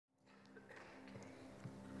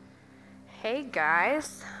Hey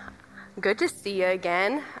guys, good to see you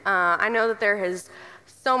again. I know that there is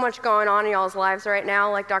so much going on in y'all's lives right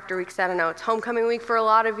now. Like Dr. Week said, I know it's homecoming week for a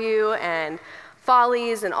lot of you and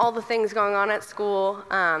follies and all the things going on at school.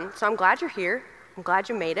 So I'm glad you're here. I'm glad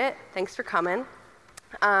you made it. Thanks for coming.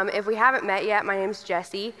 If we haven't met yet, my name's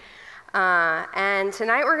Jessie. And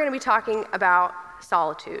tonight we're going to be talking about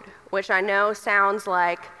solitude, which I know sounds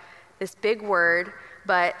like this big word,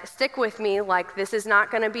 but stick with me. Like, this is not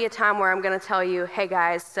going to be a time where I'm going to tell you, hey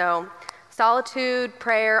guys, so solitude,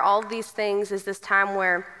 prayer, all of these things is this time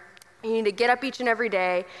where you need to get up each and every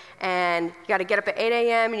day, and you got to get up at 8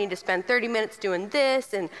 a.m. You need to spend 30 minutes doing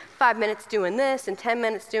this, and 5 minutes doing this, and 10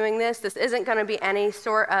 minutes doing this. This isn't going to be any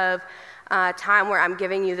sort of time where I'm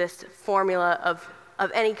giving you this formula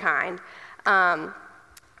of any kind.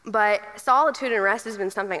 But solitude and rest has been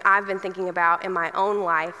something I've been thinking about in my own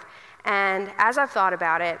life. And as I've thought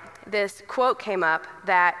about it, this quote came up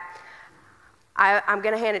that I'm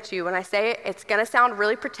going to hand it to you. When I say it, it's going to sound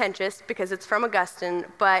really pretentious because it's from Augustine,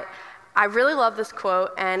 but I really love this quote,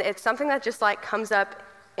 and it's something that just like comes up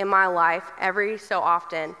in my life every so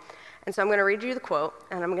often. And so I'm going to read you the quote,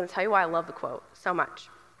 and I'm going to tell you why I love the quote so much.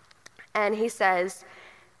 And he says,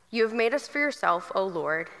 "You have made us for yourself, O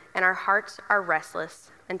Lord, and our hearts are restless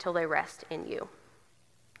until they rest in you."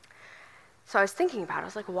 So I was thinking about it. I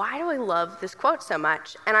was like, why do I love this quote so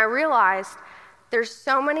much? And I realized there's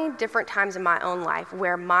so many different times in my own life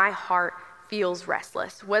where my heart feels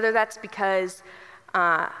restless, whether that's because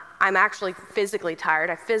I'm actually physically tired,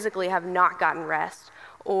 I physically have not gotten rest,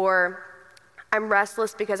 or I'm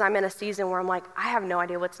restless because I'm in a season where I'm like, I have no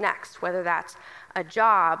idea what's next, whether that's a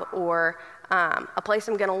job or a place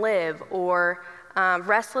I'm gonna live, or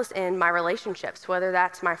restless in my relationships, whether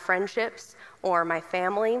that's my friendships or my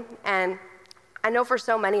family. And I know for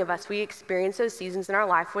so many of us, we experience those seasons in our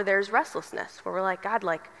life where there's restlessness, where we're like, God,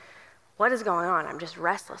 like, what is going on? I'm just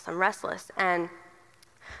restless. I'm restless. And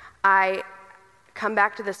I come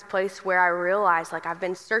back to this place where I realize, like, I've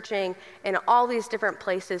been searching in all these different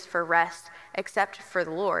places for rest except for the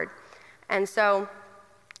Lord. And so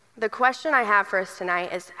the question I have for us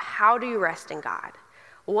tonight is, how do you rest in God?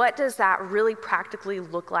 What does that really practically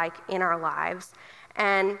look like in our lives?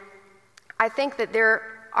 And I think that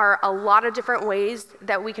there are a lot of different ways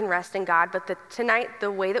that we can rest in God, but tonight the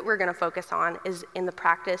way that we're going to focus on is in the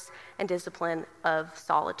practice and discipline of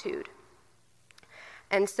solitude.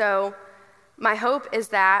 And so my hope is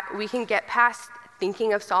that we can get past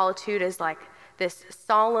thinking of solitude as like this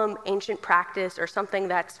solemn ancient practice or something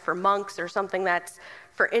that's for monks or something that's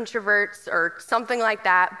for introverts or something like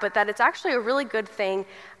that, but that it's actually a really good thing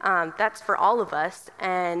that's for all of us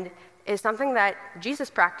and is something that Jesus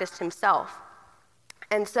practiced himself.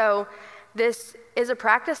 And so this is a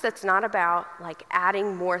practice that's not about like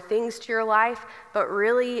adding more things to your life, but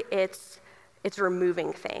really it's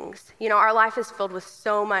removing things. You know, our life is filled with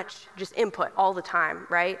so much just input all the time,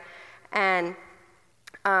 right? And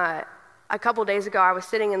a couple days ago, I was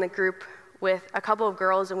sitting in the group with a couple of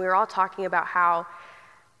girls, and we were all talking about how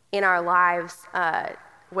in our lives,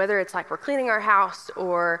 whether it's like we're cleaning our house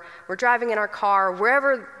or we're driving in our car,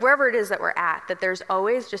 wherever it is that we're at, that there's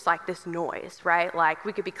always just like this noise, right? Like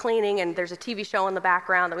we could be cleaning and there's a TV show in the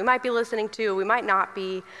background that we might be listening to, we might not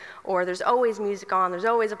be, or there's always music on, there's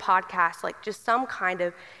always a podcast, like just some kind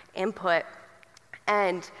of input.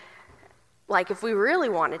 And like if we really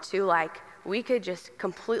wanted to, like we could just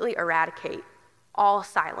completely eradicate all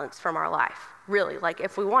silence from our life, really, like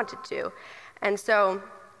if we wanted to. And so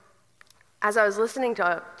as I was listening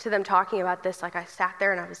to them talking about this, like I sat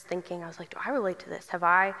there and I was thinking, I was like, do I relate to this?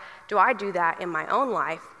 Do I do that in my own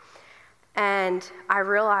life? And I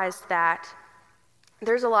realized that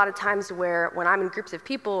there's a lot of times where when I'm in groups of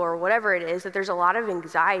people or whatever it is, that there's a lot of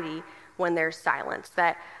anxiety when there's silence,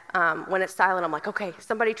 that when it's silent, I'm like, okay,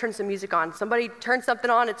 somebody turn some music on, somebody turn something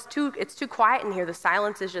on, it's too quiet in here, the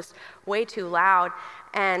silence is just way too loud.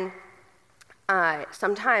 And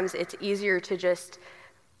sometimes it's easier to just,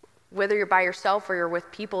 whether you're by yourself or you're with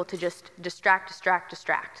people, to just distract,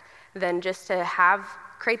 than just to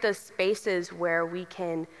create those spaces where we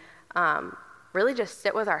can really just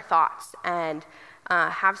sit with our thoughts and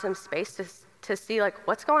have some space to see like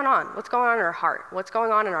what's going on in our heart, what's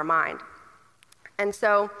going on in our mind. And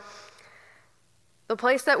so the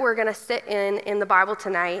place that we're going to sit in the Bible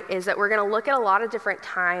tonight is that we're going to look at a lot of different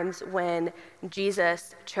times when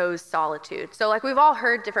Jesus chose solitude. So like we've all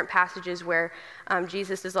heard different passages where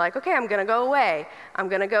Jesus is like, okay, I'm going to go away. I'm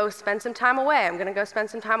going to go spend some time away.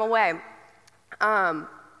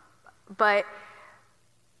 But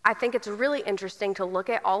I think it's really interesting to look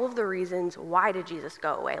at all of the reasons why did Jesus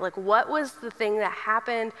go away? Like, what was the thing that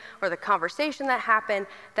happened or the conversation that happened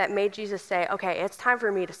that made Jesus say, okay, it's time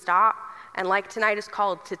for me to stop? And like tonight is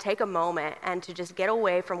called, to take a moment and to just get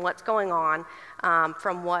away from what's going on,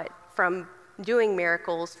 from doing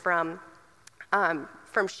miracles, from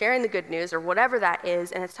sharing the good news or whatever that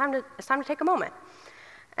is, and it's time to take a moment.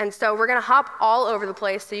 And so we're going to hop all over the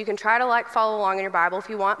place, so you can try to follow along in your Bible if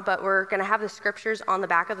you want, but we're going to have the scriptures on the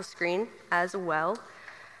back of the screen as well.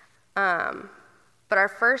 But our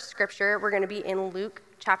first scripture, we're going to be in Luke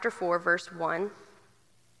chapter 4, verse 1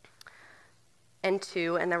 and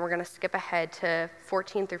 2, and then we're going to skip ahead to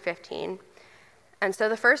 14 through 15. And so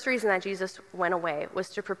the first reason that Jesus went away was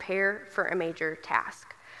to prepare for a major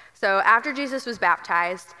task. So after Jesus was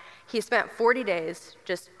baptized, he spent 40 days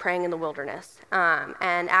just praying in the wilderness.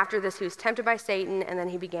 And after this, he was tempted by Satan, and then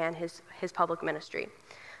he began his public ministry.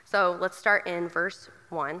 So let's start in verse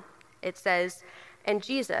 1. It says, "And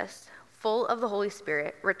Jesus, full of the Holy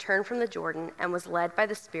Spirit, returned from the Jordan and was led by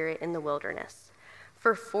the Spirit in the wilderness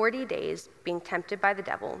for 40 days, being tempted by the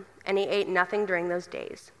devil, and he ate nothing during those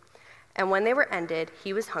days. And when they were ended,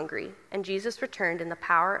 he was hungry, and Jesus returned in the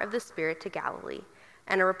power of the Spirit to Galilee.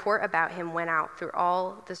 And a report about him went out through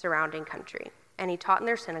all the surrounding country. And he taught in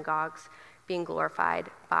their synagogues, being glorified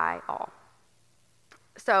by all."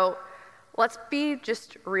 So let's be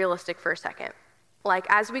just realistic for a second.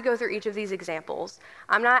 As we go through each of these examples,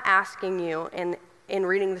 I'm not asking you, in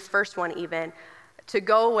reading this first one even, to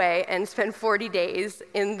go away and spend 40 days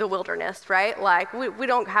in the wilderness, right? We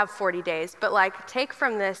don't have 40 days, but take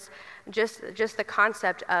from this just the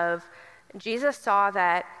concept of Jesus saw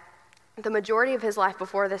that the majority of his life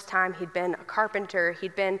before this time, he'd been a carpenter,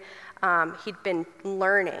 he'd been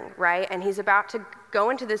learning, right? And he's about to go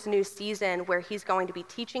into this new season where he's going to be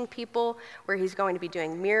teaching people, where he's going to be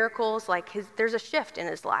doing miracles. There's a shift in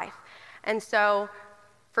his life. And so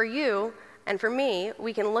for you and for me,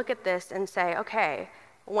 we can look at this and say, okay,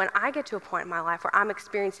 when I get to a point in my life where I'm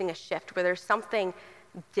experiencing a shift, where there's something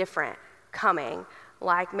different coming,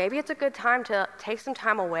 maybe it's a good time to take some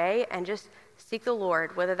time away and just seek the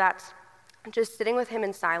Lord, whether that's just sitting with him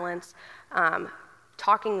in silence,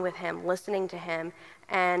 talking with him, listening to him,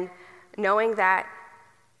 and knowing that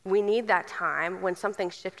we need that time when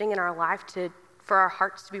something's shifting in our life for our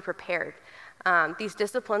hearts to be prepared. These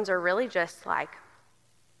disciplines are really just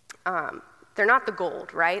they're not the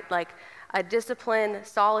gold, right? A discipline,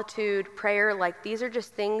 solitude, prayer, these are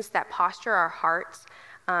just things that posture our hearts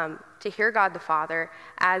to hear God the Father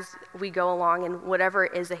as we go along in whatever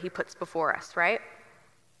it is that he puts before us, right?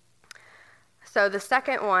 So the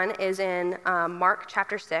second one is in Mark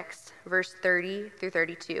chapter 6, verse 30 through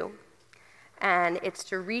 32. And it's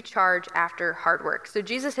to recharge after hard work. So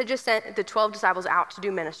Jesus had just sent the 12 disciples out to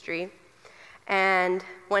do ministry. And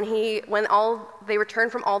when they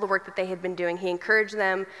returned from all the work that they had been doing, he encouraged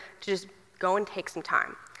them to just go and take some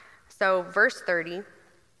time. So verse 30,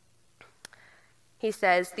 he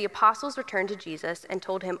says, "The apostles returned to Jesus and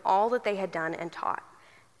told him all that they had done and taught.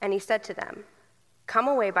 And he said to them, 'Come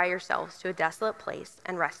away by yourselves to a desolate place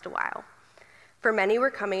and rest a while.' For many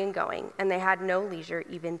were coming and going, and they had no leisure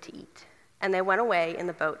even to eat. And they went away in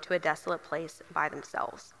the boat to a desolate place by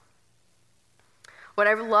themselves." What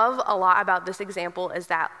I love a lot about this example is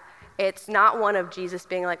that it's not one of Jesus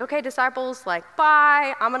being okay, disciples,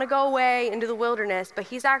 bye, I'm going to go away into the wilderness. But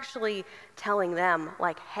he's actually telling them,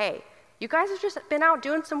 hey, you guys have just been out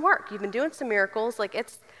doing some work. You've been doing some miracles.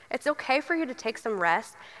 It's okay for you to take some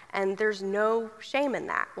rest, and there's no shame in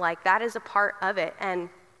that. That is a part of it. And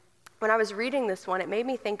when I was reading this one, it made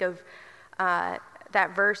me think of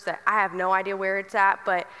that verse that I have no idea where it's at,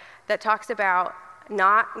 but that talks about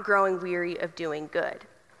not growing weary of doing good.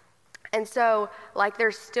 And so,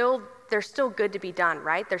 there's still good to be done,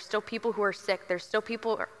 right? There's still people who are sick. There's still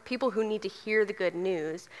people who need to hear the good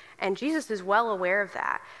news. And Jesus is well aware of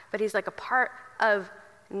that. But he's a part of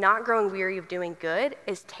not growing weary of doing good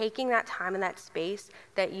is taking that time and that space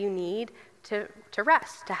that you need to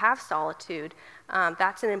rest, to have solitude.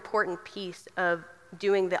 That's an important piece of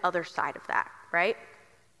doing the other side of that, right?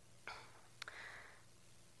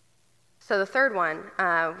 So the third one,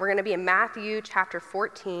 we're going to be in Matthew chapter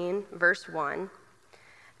 14, verse 1,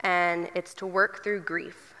 and it's to work through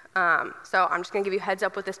grief. So I'm just going to give you a heads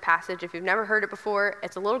up with this passage. If you've never heard it before,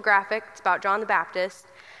 it's a little graphic. It's about John the Baptist.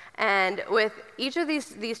 And with each of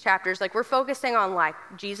these chapters, we're focusing on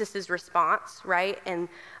Jesus's response, right, and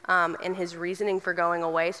his reasoning for going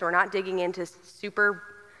away. So we're not digging into super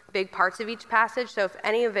big parts of each passage. So if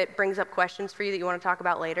any of it brings up questions for you that you want to talk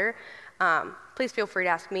about later, please feel free to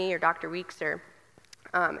ask me or Dr. Weeks or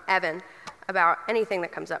Evan about anything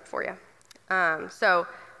that comes up for you. So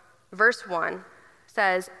verse 1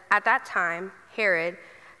 says, "At that time, Herod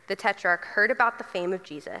the Tetrarch heard about the fame of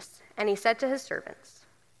Jesus, and he said to his servants,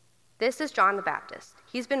 'This is John the Baptist.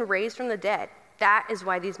 He's been raised from the dead. That is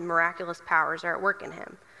why these miraculous powers are at work in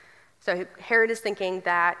him.'" So Herod is thinking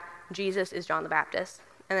that Jesus is John the Baptist.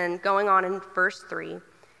 And then going on in verse 3,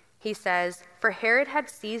 he says, "For Herod had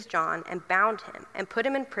seized John and bound him and put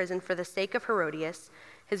him in prison for the sake of Herodias,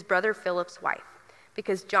 his brother Philip's wife,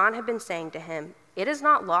 because John had been saying to him, 'It is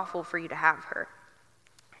not lawful for you to have her.'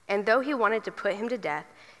 And though he wanted to put him to death,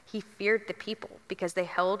 he feared the people because they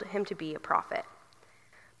held him to be a prophet.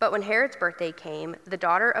 But when Herod's birthday came, the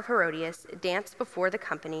daughter of Herodias danced before the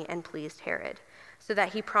company and pleased Herod, so that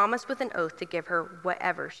he promised with an oath to give her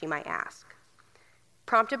whatever she might ask.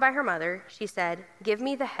 Prompted by her mother, she said, 'Give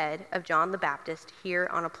me the head of John the Baptist here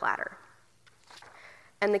on a platter.'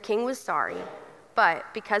 And the king was sorry,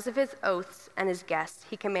 but because of his oaths and his guests,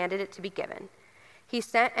 he commanded it to be given. He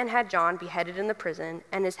sent and had John beheaded in the prison,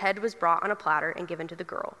 and his head was brought on a platter and given to the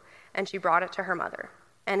girl, and she brought it to her mother.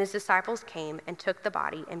 And his disciples came and took the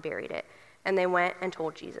body and buried it, and they went and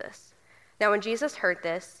told Jesus. Now when Jesus heard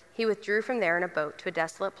this, he withdrew from there in a boat to a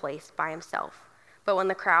desolate place by himself. But when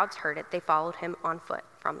the crowds heard it, they followed him on foot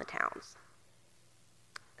from the towns."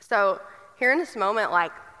 So here in this moment,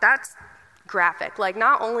 that's graphic.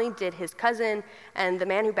 Not only did his cousin and the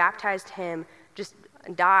man who baptized him just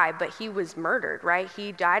die, but he was murdered, right?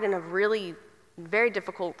 He died in a really very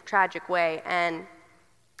difficult, tragic way. And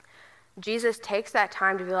Jesus takes that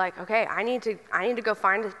time to be like, okay, I need to go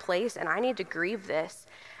find a place and I need to grieve this.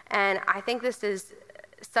 And I think this is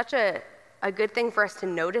such a good thing for us to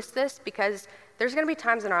notice this, because there's going to be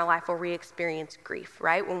times in our life where we experience grief,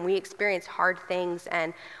 right? When we experience hard things,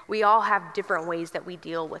 and we all have different ways that we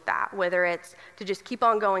deal with that, whether it's to just keep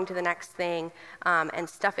on going to the next thing and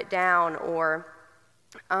stuff it down, or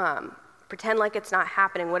pretend like it's not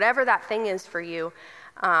happening, whatever that thing is for you.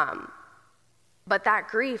 But that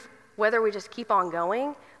grief, whether we just keep on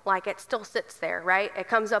going, it still sits there, right? It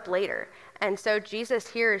comes up later. And so Jesus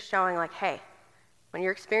here is showing hey, when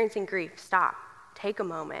you're experiencing grief, stop, take a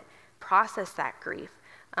moment, process that grief,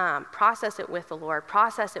 process it with the Lord,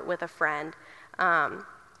 process it with a friend,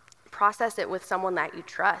 process it with someone that you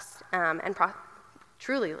trust, and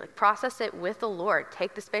truly process it with the Lord.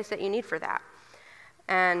 Take the space that you need for that.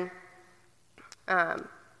 And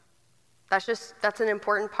that's an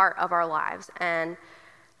important part of our lives. And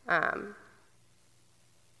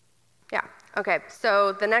okay,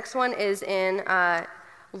 so the next one is in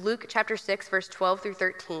Luke chapter 6, verse 12 through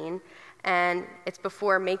 13, and it's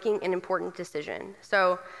before making an important decision.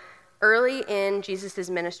 So early in Jesus'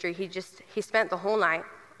 ministry, he spent the whole night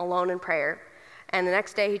alone in prayer, and the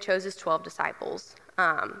next day he chose his 12 disciples.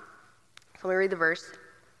 So let me read the verse.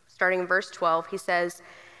 Starting in verse 12, he says,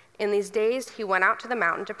 "In these days he went out to the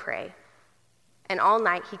mountain to pray, and all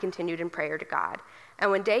night he continued in prayer to God.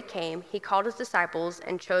 And when day came, he called his disciples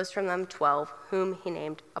and chose from them 12, whom he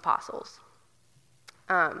named apostles."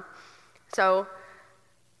 So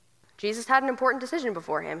Jesus had an important decision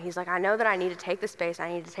before him. He's like, I know that I need to take the space, I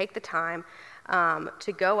need to take the time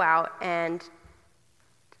to go out, and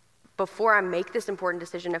before I make this important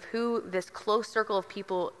decision of who this close circle of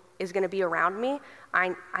people is going to be around me,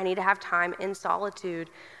 I need to have time in solitude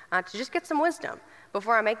to just get some wisdom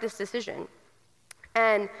before I make this decision.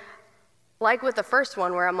 And like with the first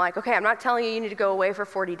one, where I'm like, okay, I'm not telling you need to go away for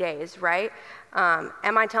 40 days, right?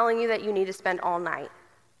 Am I telling you that you need to spend all night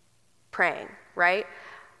praying, right?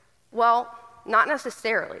 Well, not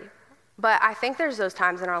necessarily. But I think there's those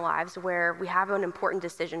times in our lives where we have an important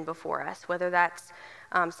decision before us, whether that's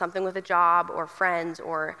something with a job or friends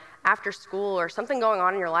or after school or something going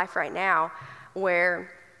on in your life right now,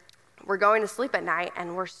 where we're going to sleep at night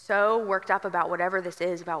and we're so worked up about whatever this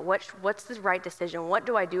is, about what's the right decision, what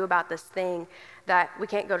do I do about this thing, that we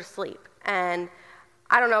can't go to sleep. And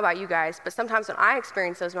I don't know about you guys, but sometimes when I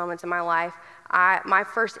experience those moments in my life, my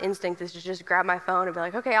first instinct is to just grab my phone and be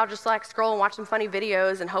like, okay, I'll just scroll and watch some funny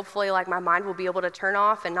videos, and hopefully my mind will be able to turn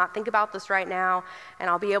off and not think about this right now, and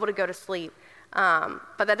I'll be able to go to sleep.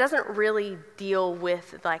 But that doesn't really deal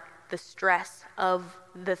with the stress of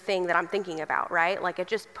the thing that I'm thinking about, right? It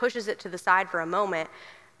just pushes it to the side for a moment,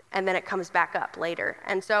 and then it comes back up later.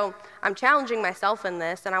 And so I'm challenging myself in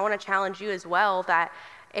this, and I want to challenge you as well, that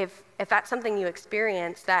if that's something you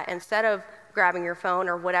experience, that instead of grabbing your phone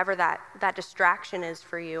or whatever that distraction is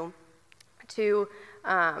for you, to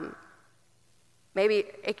maybe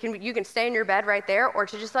you can stay in your bed right there, or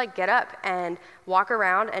to just get up and walk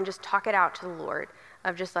around and just talk it out to the Lord.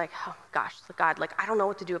 of just like, oh gosh, God, like I don't know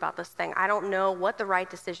what to do about this thing. I don't know what the right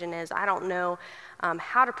decision is. I don't know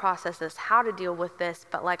how to process this, how to deal with this,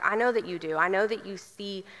 but like I know that you do. I know that you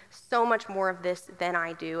see so much more of this than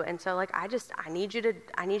I do, and so like I need you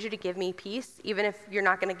to give me peace, even if you're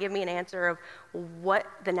not going to give me an answer of what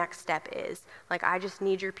the next step is. Like I just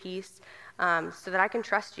need your peace. So that I can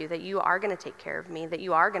trust you, that you are going to take care of me, that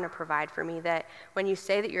you are going to provide for me, that when you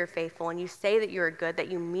say that you're faithful and you say that you're good, that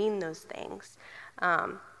you mean those things.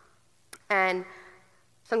 And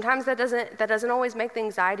sometimes that doesn't always make the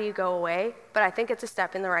anxiety go away, but I think it's a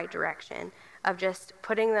step in the right direction of just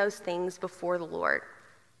putting those things before the Lord.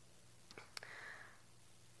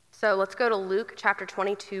 So let's go to Luke chapter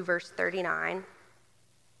 22, verse 39.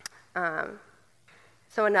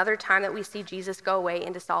 So another time that we see Jesus go away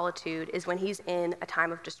into solitude is when he's in a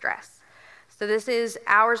time of distress. So this is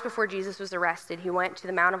hours before Jesus was arrested. He went to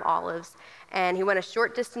the Mount of Olives, and he went a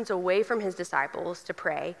short distance away from his disciples to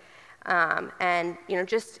pray. And he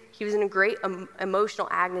was in a great emotional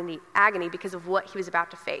agony because of what he was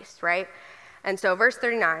about to face, right? And so verse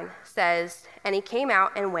 39 says, "And he came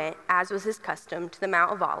out and went, as was his custom, to the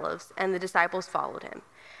Mount of Olives, and the disciples followed him.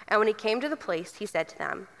 And when he came to the place, he said to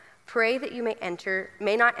them, 'Pray that you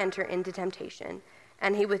may not enter into temptation.'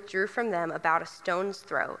 And he withdrew from them about a stone's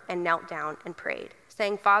throw and knelt down and prayed,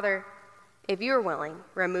 saying, 'Father, if you are willing,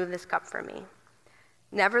 remove this cup from me.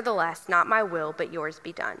 Nevertheless, not my will, but yours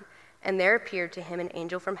be done.' And there appeared to him an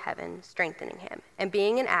angel from heaven, strengthening him. And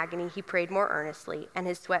being in agony, he prayed more earnestly, and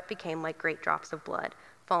his sweat became like great drops of blood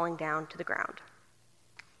falling down to the ground."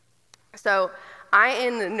 So I,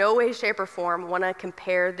 in no way, shape, or form, want to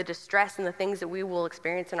compare the distress and the things that we will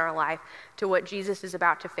experience in our life to what Jesus is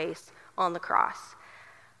about to face on the cross.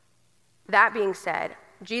 That being said,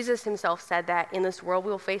 Jesus himself said that in this world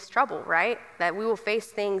we will face trouble, right? That we will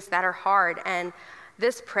face things that are hard. And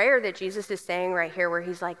this prayer that Jesus is saying right here, where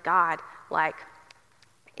he's like, "God, like,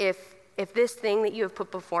 if this thing that you have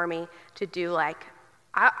put before me to do, like,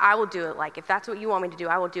 I will do it. Like, if that's what you want me to do,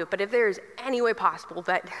 I will do it. But if there is any way possible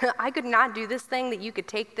that I could not do this thing, that you could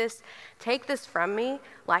take this from me,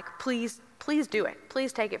 like, please do it.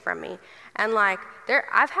 Please take it from me." And like,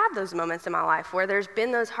 I've had those moments in my life where there's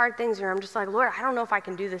been those hard things where I'm just like, "Lord, I don't know if I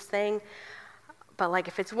can do this thing. But like,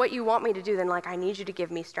 if it's what you want me to do, then like, I need you to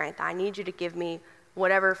give me strength. I need you to give me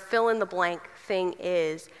whatever fill in the blank thing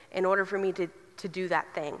is in order for me to do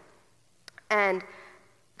that thing." And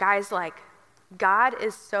guys, like, God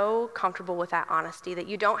is so comfortable with that honesty that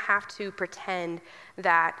you don't have to pretend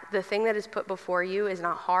that the thing that is put before you is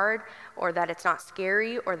not hard, or that it's not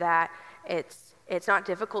scary, or that it's not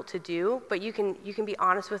difficult to do, but you can be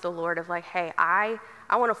honest with the Lord of like, "Hey, I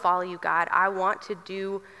want to follow you, God. I want to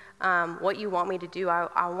do what you want me to do.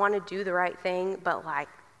 I want to do the right thing, but like,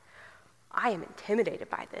 I am intimidated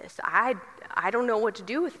by this. I don't know what to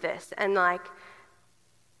do with this." And like,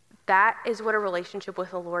 that is what a relationship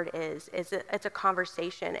with the Lord is. It's a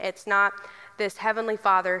conversation. It's not this heavenly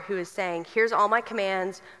Father who is saying, "Here's all my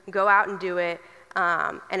commands, go out and do it.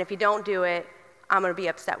 And if you don't do it, I'm going to be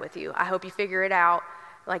upset with you. I hope you figure it out."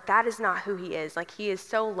 Like, that is not who he is. Like, he is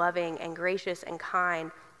so loving and gracious and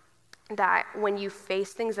kind that when you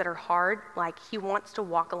face things that are hard, like, he wants to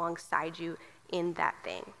walk alongside you in that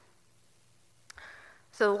thing.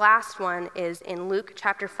 So the last one is in Luke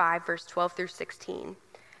chapter 5, verse 12 through 16.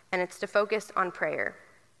 And it's to focus on prayer.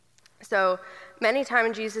 So many times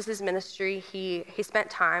in Jesus' ministry, he spent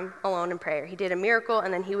time alone in prayer. He did a miracle,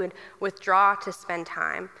 and then he would withdraw to spend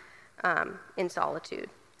time in solitude.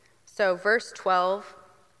 So verse 12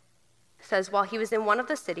 says, "While he was in one of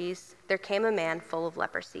the cities, there came a man full of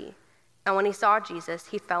leprosy. And when he saw Jesus,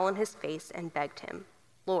 he fell on his face and begged him,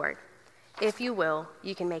 'Lord, if you will,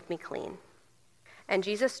 you can make me clean.' And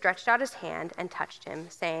Jesus stretched out his hand and touched him,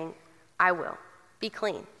 saying, 'I will, be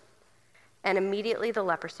clean.' And immediately the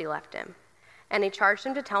leprosy left him. And he charged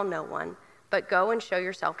him to tell no one, but go and show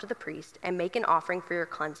yourself to the priest and make an offering for your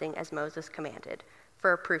cleansing as Moses commanded,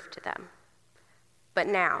 for a proof to them. But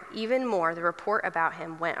now, even more, the report about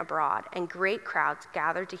him went abroad, and great crowds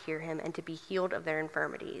gathered to hear him and to be healed of their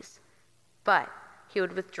infirmities. But he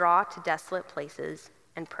would withdraw to desolate places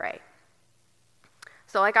and pray."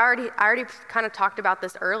 So like, I already kind of talked about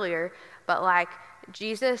this earlier, but like,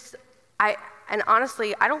 Jesus, and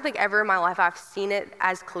honestly, I don't think ever in my life I've seen it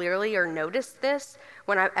as clearly or noticed this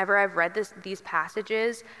whenever I've read these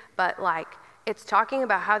passages, but like, it's talking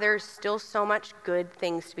about how there's still so much good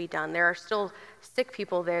things to be done. There are still sick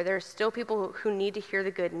people there. There's still people who need to hear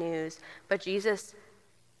the good news. But Jesus,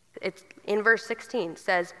 it's in verse 16,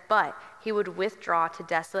 says, "But he would withdraw to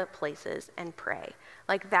desolate places and pray."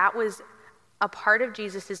 Like, that was a part of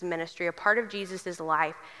Jesus' ministry, a part of Jesus'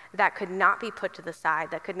 life that could not be put to the side,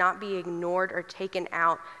 that could not be ignored or taken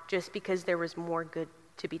out just because there was more good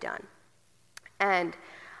to be done. And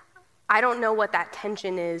I don't know what that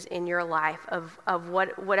tension is in your life of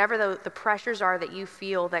whatever the pressures are that you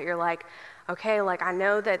feel that you're like, okay, like I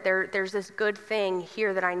know that there's this good thing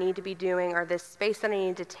here that I need to be doing, or this space that I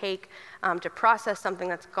need to take to process something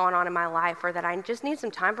that's gone on in my life, or that I just need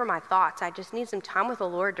some time for my thoughts. I just need some time with the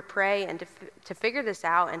Lord to pray and to figure this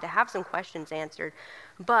out and to have some questions answered.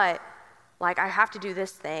 But like I have to do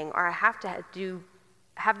this thing, or I have to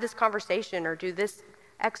have this conversation, or do this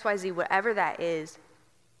XYZ, whatever that is.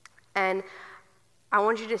 And I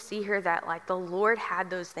want you to see here that like the Lord had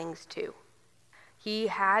those things too. He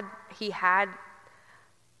had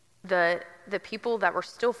the people that were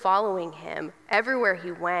still following him everywhere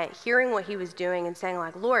he went, hearing what he was doing and saying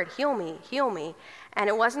like, Lord, heal me, heal me. And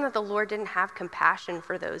it wasn't that the Lord didn't have compassion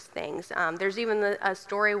for those things. There's even a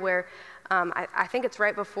story where I think it's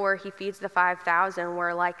right before he feeds the 5,000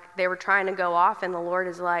 where like they were trying to go off and the Lord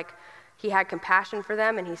is like, he had compassion for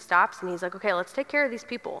them and he stops and he's like, okay, let's take care of these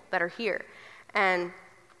people that are here.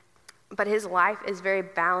 But his life is very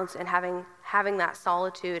balanced in having that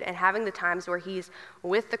solitude and having the times where he's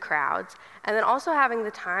with the crowds, and then also having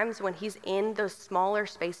the times when he's in those smaller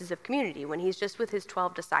spaces of community, when he's just with his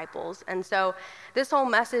 12 disciples. And so this whole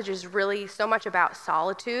message is really so much about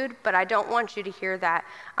solitude, but I don't want you to hear that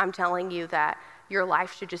I'm telling you that your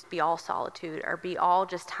life should just be all solitude or be all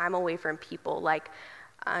just time away from people. Like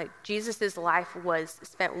Jesus' life was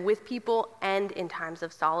spent with people and in times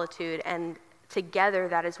of solitude, and together,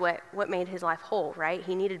 that is what made his life whole, right?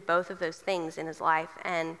 He needed both of those things in his life.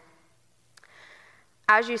 And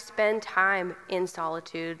as you spend time in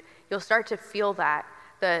solitude, you'll start to feel that,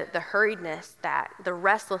 the hurriedness, that the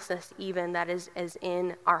restlessness even that is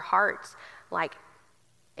in our hearts, like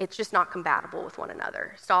it's just not compatible with one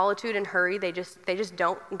another. Solitude and hurry, they just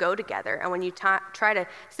don't go together. And when you try to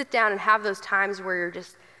sit down and have those times where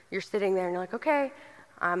you're sitting there and you're like, okay,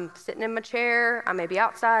 I'm sitting in my chair, I may be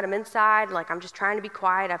outside, I'm inside, like I'm just trying to be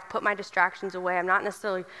quiet, I've put my distractions away, I'm not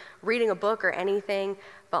necessarily reading a book or anything,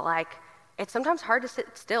 but like it's sometimes hard to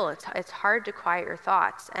sit still, it's hard to quiet your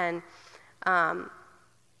thoughts. And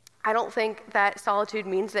I don't think that solitude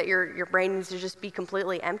means that your brain needs to just be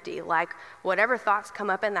completely empty. Like whatever thoughts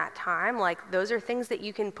come up in that time, like those are things that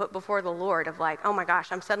you can put before the Lord of like, oh my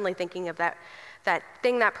gosh, I'm suddenly thinking of that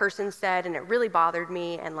thing that person said and it really bothered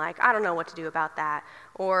me and like, I don't know what to do about that.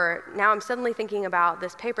 Or now I'm suddenly thinking about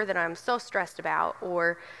this paper that I'm so stressed about,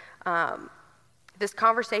 or this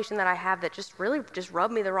conversation that I have that just really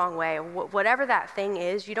rubbed me the wrong way. Whatever that thing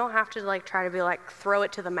is, you don't have to like try to be like, throw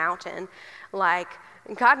it to the mountain. Like,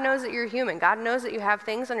 God knows that you're human. God knows that you have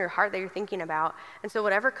things on your heart that you're thinking about. And so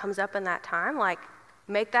whatever comes up in that time, like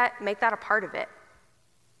make that a part of it.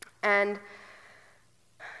 And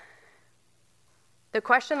the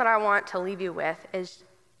question that I want to leave you with is,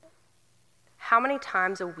 how many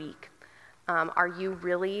times a week are you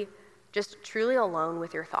really just truly alone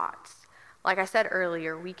with your thoughts? Like I said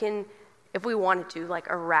earlier, we can, if we wanted to, like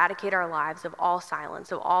eradicate our lives of all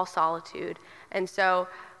silence, of all solitude. And so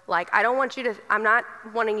like, I'm not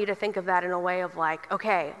wanting you to think of that in a way of like,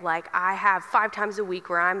 okay, like I have 5 times a week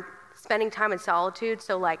where I'm spending time in solitude,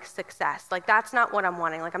 so like success. Like that's not what I'm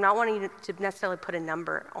wanting. Like I'm not wanting you to necessarily put a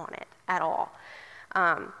number on it at all.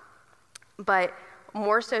 But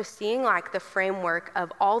more so seeing like the framework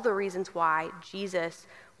of all the reasons why Jesus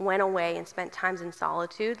went away and spent times in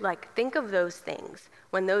solitude. Like think of those things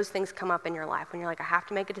when those things come up in your life, when you're like, I have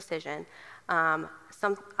to make a decision.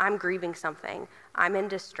 I'm grieving something. I'm in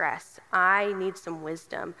distress. I need some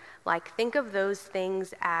wisdom. Like think of those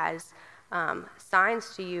things as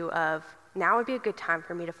signs to you of now would be a good time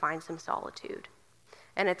for me to find some solitude.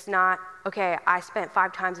 And it's not, okay, I spent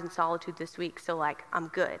 5 times in solitude this week, so like I'm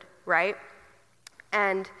good, right?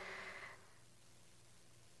 And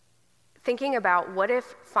thinking about what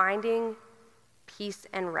if finding peace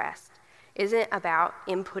and rest isn't about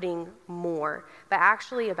inputting more, but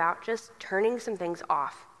actually about just turning some things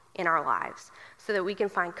off in our lives so that we can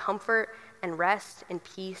find comfort and rest and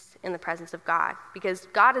peace in the presence of God. Because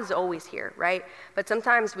God is always here, right? But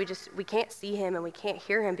sometimes we can't see him and we can't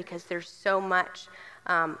hear him because there's so much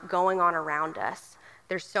going on around us.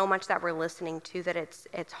 There's so much that we're listening to that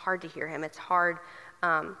it's hard to hear him. It's hard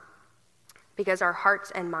because our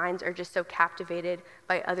hearts and minds are just so captivated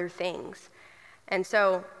by other things. And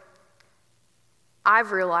so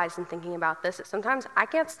I've realized in thinking about this that sometimes I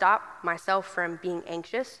can't stop myself from being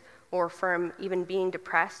anxious or from even being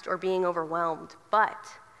depressed or being overwhelmed, but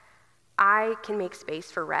I can make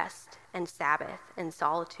space for rest and Sabbath and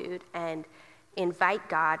solitude. And invite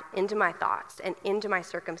God into my thoughts and into my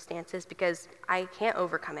circumstances, because I can't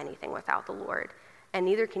overcome anything without the Lord, and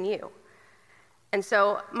neither can you. And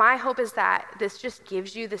so my hope is that this just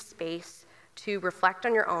gives you the space to reflect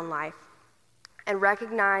on your own life and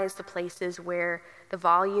recognize the places where the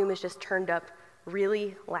volume is just turned up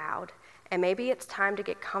really loud. And maybe it's time to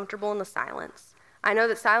get comfortable in the silence. I know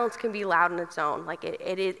that silence can be loud in its own, like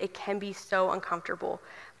it can be so uncomfortable.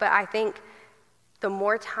 But I think the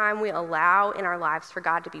more time we allow in our lives for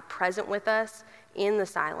God to be present with us in the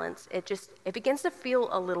silence, it begins to feel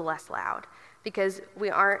a little less loud, because we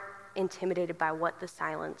aren't intimidated by what the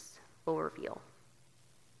silence will reveal.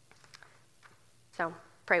 So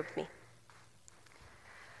pray with me.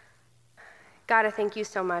 God, I thank you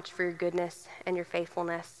so much for your goodness and your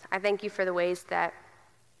faithfulness. I thank you for the ways that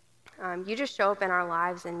you just show up in our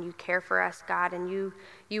lives and you care for us, God, and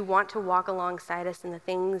you want to walk alongside us in the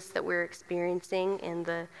things that we're experiencing and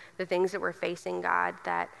the things that we're facing, God,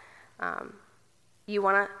 that you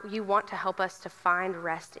want to help us to find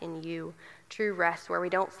rest in you, true rest, where we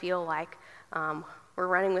don't feel like we're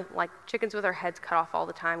running with like chickens with our heads cut off all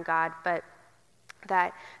the time, God, but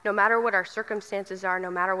that no matter what our circumstances are,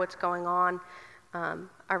 no matter what's going on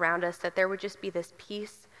around us, that there would just be this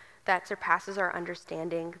peace that surpasses our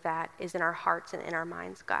understanding, that is in our hearts and in our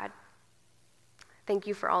minds, God. Thank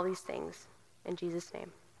you for all these things. In Jesus'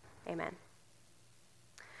 name, amen.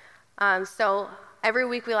 So every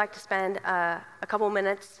week we like to spend a couple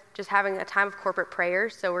minutes just having a time of corporate prayer.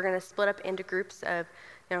 So we're going to split up into groups of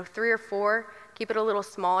 3 or 4, keep it a little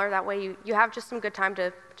smaller. That way you have just some good time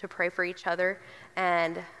to pray for each other.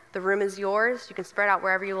 And the room is yours. You can spread out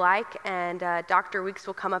wherever you like. And Dr. Weeks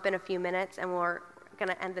will come up in a few minutes, and we're going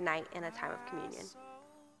to end the night in a time of communion.